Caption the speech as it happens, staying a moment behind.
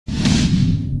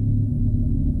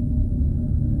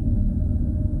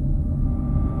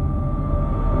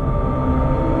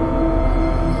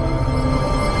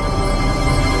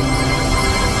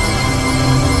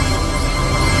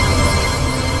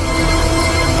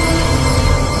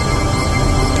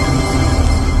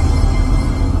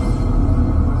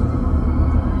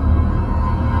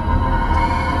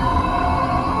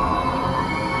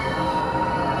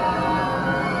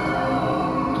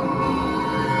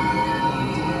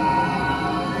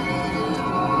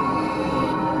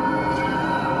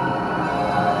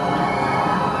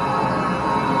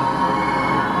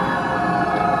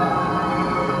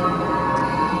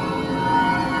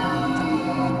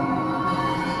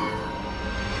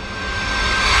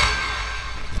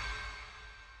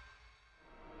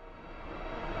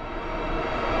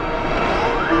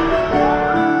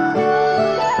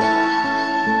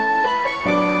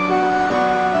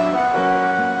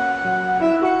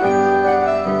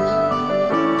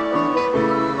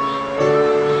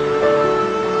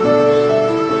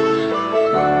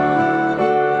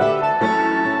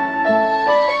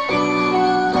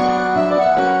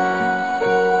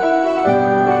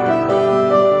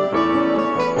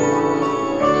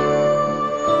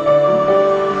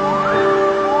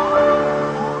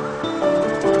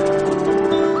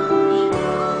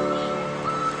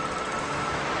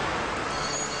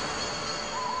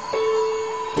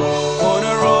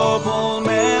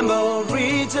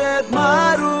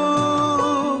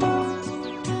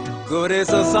God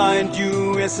has assigned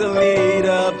you as a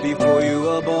leader before you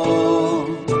were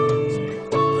born.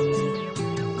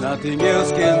 Nothing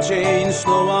else can change,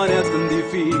 no one else can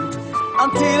defeat.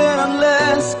 Until and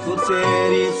unless God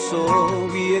said it so,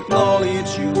 we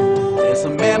acknowledge you as a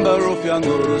member of your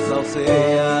Guru's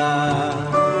Althea.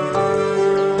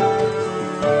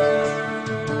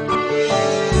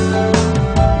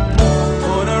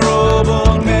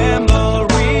 Honorable member,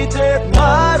 Regent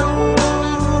Maru,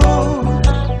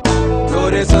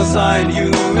 God has assigned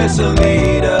you as a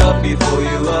leader before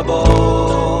you were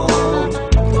born.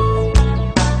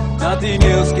 Nothing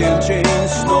else can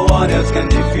change, no one else can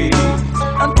defeat.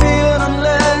 Until and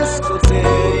unless God said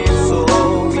it so,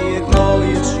 we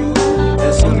acknowledge you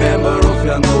as a member of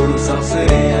your Guru's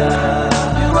Althea.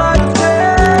 You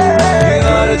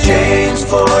are the change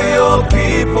for your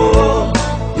people.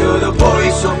 You're the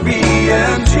voice of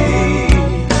B&G.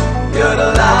 You're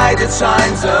the light that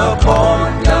shines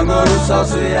upon your Guru's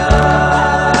Althea.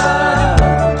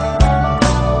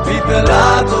 People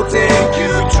are to take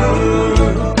you through.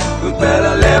 Good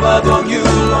better never don't you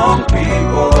long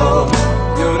people.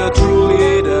 You're the true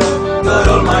leader, God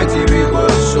Almighty, we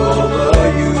worship over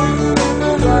you.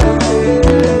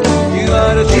 You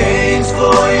are the change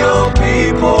for your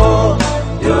people.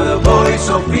 You're the voice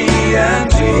of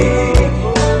B&G.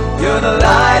 You're the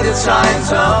light that shines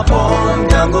upon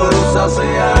your Guru's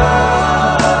Althea.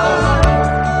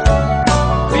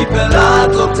 People are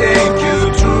to take you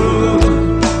through.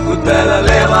 Good better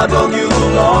never don't you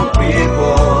long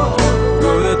people.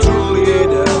 You're the true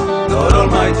leader, God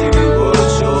Almighty, we